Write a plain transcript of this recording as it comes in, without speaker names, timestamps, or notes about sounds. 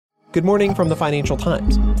Good morning from the Financial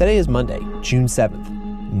Times. Today is Monday, June 7th.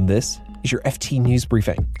 And this is your FT News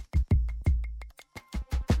Briefing.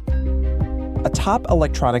 A top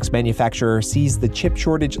electronics manufacturer sees the chip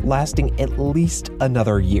shortage lasting at least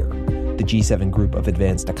another year. The G7 group of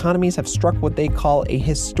advanced economies have struck what they call a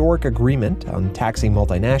historic agreement on taxing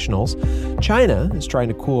multinationals. China is trying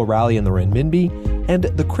to cool a rally in the renminbi, and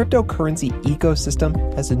the cryptocurrency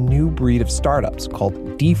ecosystem has a new breed of startups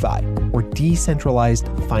called DeFi, or decentralized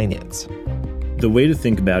finance. The way to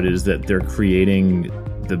think about it is that they're creating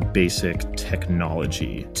the basic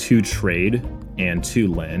technology to trade and to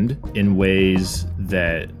lend in ways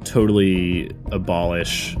that totally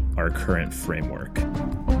abolish our current framework.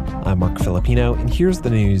 I'm Mark Filipino, and here's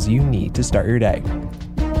the news you need to start your day.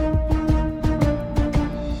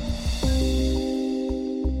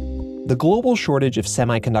 The global shortage of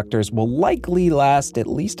semiconductors will likely last at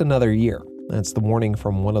least another year. That's the warning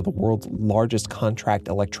from one of the world's largest contract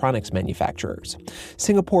electronics manufacturers.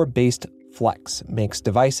 Singapore-based Flex makes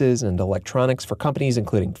devices and electronics for companies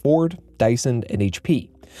including Ford, Dyson, and HP.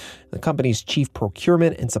 The company's chief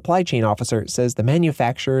procurement and supply chain officer says the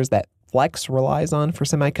manufacturers that Flex relies on for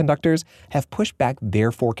semiconductors have pushed back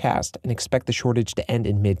their forecast and expect the shortage to end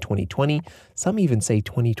in mid-2020. Some even say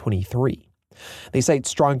 2023. They cite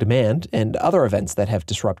strong demand and other events that have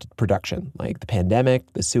disrupted production, like the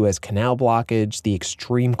pandemic, the Suez Canal blockage, the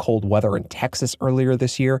extreme cold weather in Texas earlier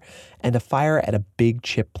this year, and a fire at a big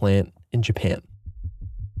chip plant in Japan.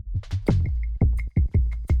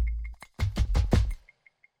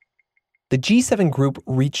 The G7 group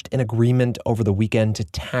reached an agreement over the weekend to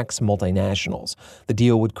tax multinationals. The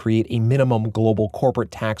deal would create a minimum global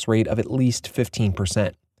corporate tax rate of at least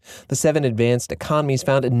 15%. The 7 advanced economies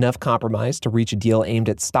found enough compromise to reach a deal aimed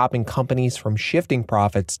at stopping companies from shifting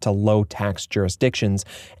profits to low-tax jurisdictions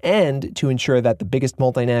and to ensure that the biggest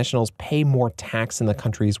multinationals pay more tax in the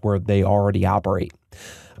countries where they already operate.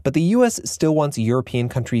 But the U.S. still wants European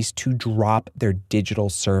countries to drop their digital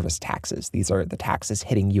service taxes. These are the taxes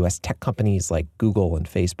hitting U.S. tech companies like Google and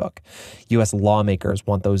Facebook. U.S. lawmakers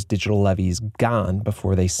want those digital levies gone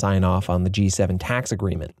before they sign off on the G7 tax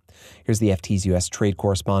agreement. Here's the FT's U.S. trade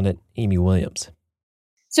correspondent, Amy Williams.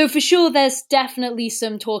 So for sure, there's definitely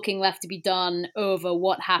some talking left to be done over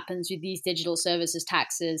what happens with these digital services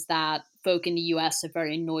taxes that folk in the US are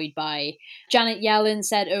very annoyed by. Janet Yellen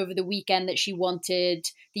said over the weekend that she wanted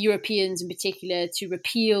the Europeans in particular to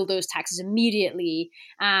repeal those taxes immediately.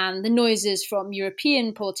 And the noises from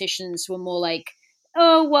European politicians were more like,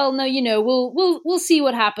 oh, well, no, we'll see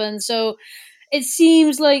what happens. So it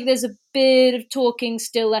seems like there's a bit of talking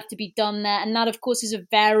still left to be done there. And that, of course, is a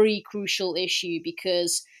very crucial issue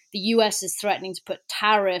because the US is threatening to put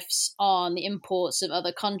tariffs on the imports of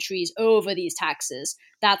other countries over these taxes.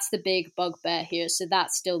 That's the big bugbear here. So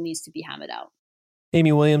that still needs to be hammered out.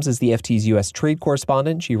 Amy Williams is the FT's U.S. trade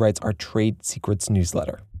correspondent. She writes our Trade Secrets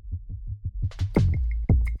newsletter.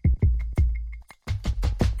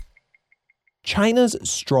 China's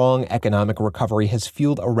strong economic recovery has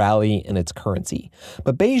fueled a rally in its currency.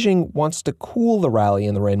 But Beijing wants to cool the rally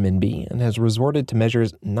in the renminbi and has resorted to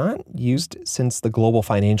measures not used since the global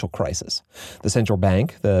financial crisis. The central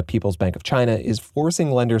bank, the People's Bank of China, is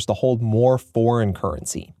forcing lenders to hold more foreign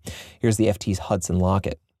currency. Here's the FT's Hudson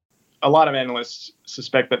Lockett. A lot of analysts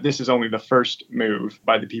suspect that this is only the first move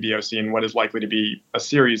by the PBOC in what is likely to be a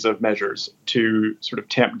series of measures to sort of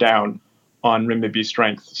tamp down on renminbi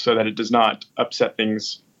strength so that it does not upset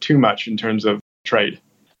things too much in terms of trade.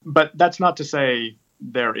 But that's not to say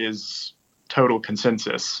there is total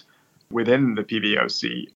consensus within the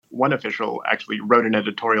PBOC. One official actually wrote an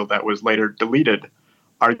editorial that was later deleted,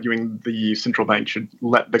 arguing the central bank should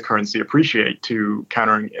let the currency appreciate to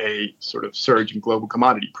countering a sort of surge in global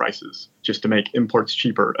commodity prices, just to make imports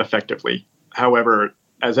cheaper effectively. However,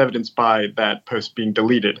 as evidenced by that post being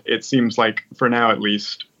deleted, it seems like, for now at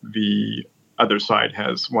least, the other side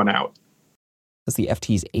has won out. That's the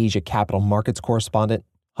FT's Asia Capital Markets correspondent,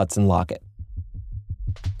 Hudson Lockett.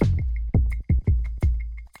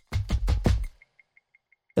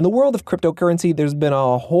 In the world of cryptocurrency, there's been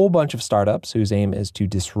a whole bunch of startups whose aim is to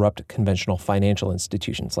disrupt conventional financial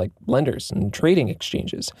institutions like lenders and trading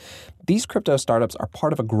exchanges. These crypto startups are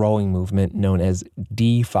part of a growing movement known as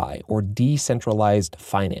DeFi, or decentralized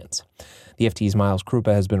finance. The FT's Miles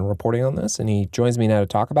Krupa has been reporting on this, and he joins me now to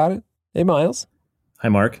talk about it. Hey, Miles. Hi,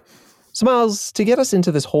 Mark. So, Miles, to get us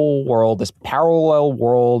into this whole world, this parallel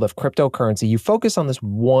world of cryptocurrency, you focus on this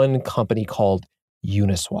one company called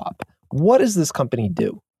Uniswap. What does this company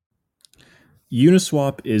do?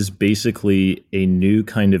 Uniswap is basically a new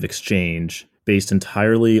kind of exchange based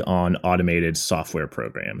entirely on automated software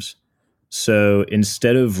programs. So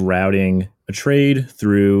instead of routing a trade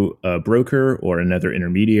through a broker or another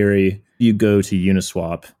intermediary, you go to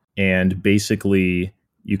Uniswap and basically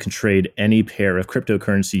you can trade any pair of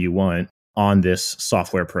cryptocurrency you want on this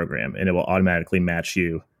software program, and it will automatically match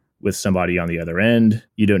you with somebody on the other end.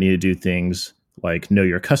 You don't need to do things like know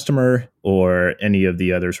your customer or any of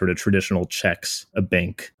the other sort of traditional checks a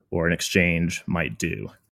bank or an exchange might do.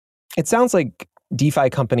 It sounds like DeFi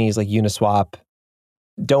companies like Uniswap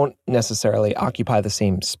don't necessarily occupy the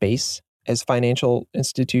same space as financial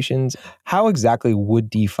institutions. How exactly would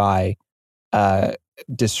DeFi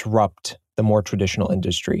disrupt the more traditional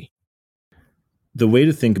industry? The way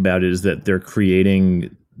to think about it is that they're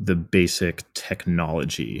creating the basic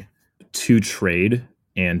technology to trade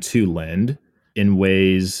and to lend in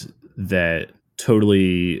ways that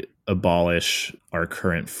totally abolish our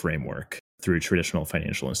current framework through traditional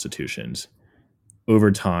financial institutions.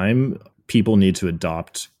 Over time, people need to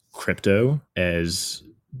adopt crypto as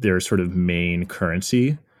their sort of main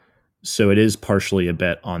currency. So it is partially a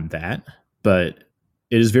bet on that, but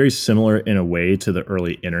it is very similar in a way to the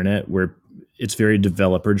early internet where it's very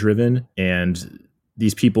developer driven, and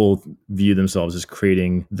these people view themselves as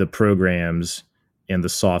creating the programs and the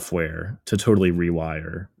software to totally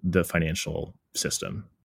rewire the financial system.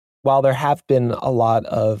 While there have been a lot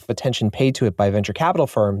of attention paid to it by venture capital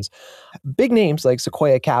firms, big names like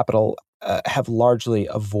Sequoia Capital have largely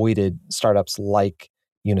avoided startups like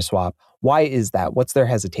Uniswap. Why is that? What's their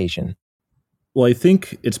hesitation? Well, I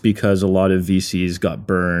think it's because a lot of VCs got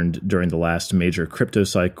burned during the last major crypto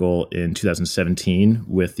cycle in 2017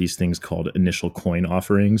 with these things called initial coin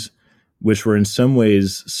offerings, which were in some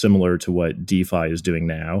ways similar to what DeFi is doing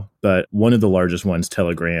now. But one of the largest ones,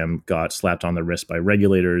 Telegram, got slapped on the wrist by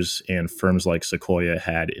regulators, and firms like Sequoia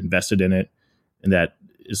had invested in it. And that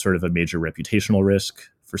is sort of a major reputational risk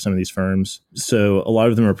for some of these firms. So a lot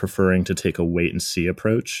of them are preferring to take a wait and see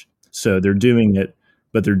approach. So they're doing it,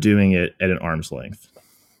 but they're doing it at an arm's length.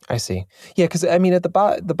 I see. Yeah, because I mean, at the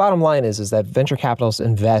bottom line is that venture capitalists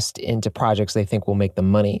invest into projects they think will make them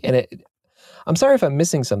money. And I'm sorry if I'm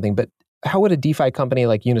missing something, but how would a DeFi company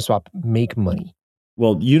like Uniswap make money?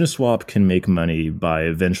 Well, Uniswap can make money by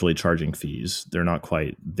eventually charging fees. They're not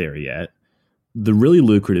quite there yet. The really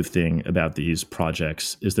lucrative thing about these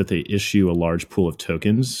projects is that they issue a large pool of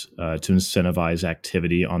tokens to incentivize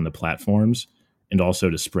activity on the platforms and also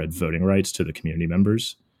to spread voting rights to the community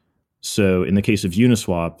members. So in the case of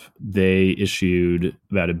Uniswap, they issued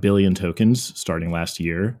about 1 billion tokens starting last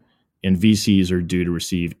year, and VCs are due to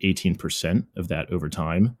receive 18% of that over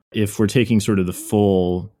time. If we're taking sort of the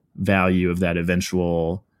full value of that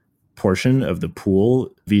eventual portion of the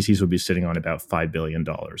pool, VCs would be sitting on about $5 billion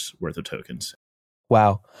worth of tokens.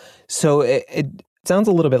 Wow. So it sounds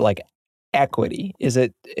a little bit like equity. Is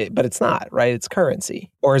it? But it's not, right? It's currency.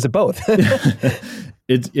 Or is it both?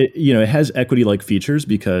 It has equity-like features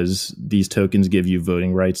because these tokens give you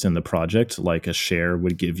voting rights in the project, like a share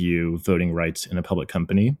would give you voting rights in a public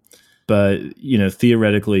company. But,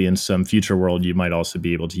 theoretically, in some future world, you might also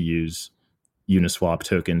be able to use Uniswap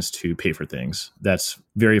tokens to pay for things. That's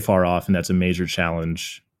very far off, and that's a major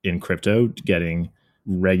challenge in crypto, getting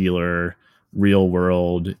regular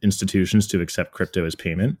real-world institutions to accept crypto as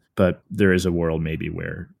payment. But there is a world maybe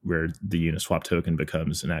where the Uniswap token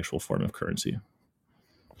becomes an actual form of currency.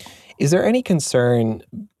 Is there any concern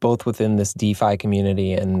both within this DeFi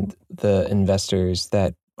community and the investors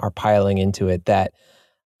that are piling into it that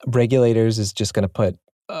regulators is just going to put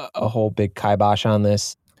a whole big kibosh on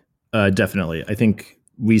this? Definitely. I think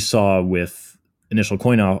we saw with initial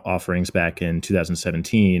coin offerings back in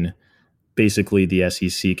 2017, basically the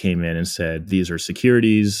SEC came in and said, these are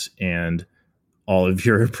securities and all of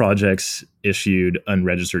your projects issued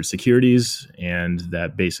unregistered securities, and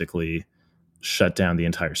that basically shut down the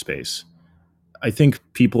entire space. I think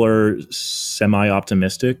people are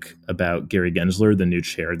semi-optimistic about Gary Gensler, the new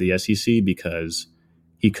chair of the SEC, because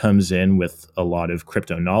he comes in with a lot of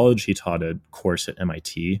crypto knowledge. He taught a course at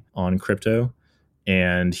MIT on crypto,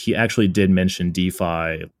 and he actually did mention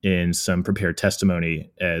DeFi in some prepared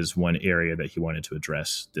testimony as one area that he wanted to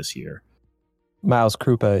address this year. Miles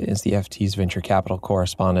Krupa is the FT's venture capital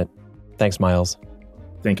correspondent. Thanks, Miles.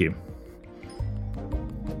 Thank you.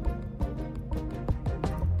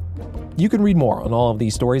 You can read more on all of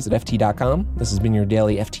these stories at FT.com. This has been your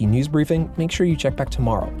daily FT News Briefing. Make sure you check back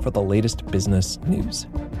tomorrow for the latest business news.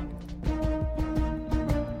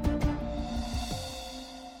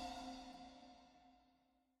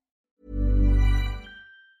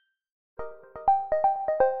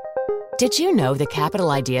 Did you know the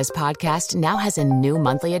Capital Ideas podcast now has a new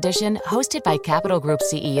monthly edition hosted by Capital Group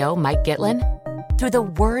CEO Mike Gitlin? Through the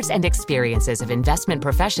words and experiences of investment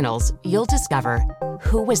professionals, you'll discover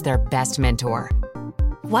who was their best mentor,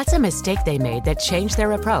 what's a mistake they made that changed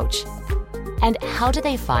their approach, and how do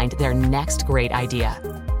they find their next great idea.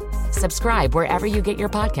 Subscribe wherever you get your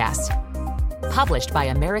podcasts. Published by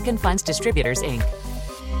American Funds Distributors, Inc.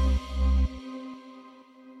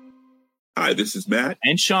 Hi, this is Matt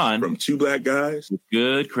and Sean from Two Black Guys with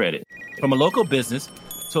Good Credit. From a local business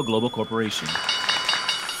to a global corporation.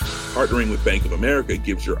 Partnering with Bank of America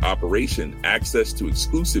gives your operation access to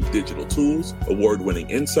exclusive digital tools, award-winning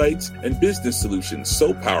insights, and business solutions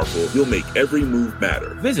so powerful you'll make every move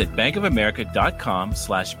matter. Visit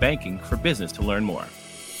bankofamerica.com/banking for business to learn more.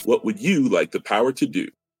 What would you like the power to do?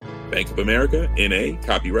 Bank of America, N.A.,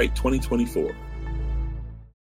 copyright 2024.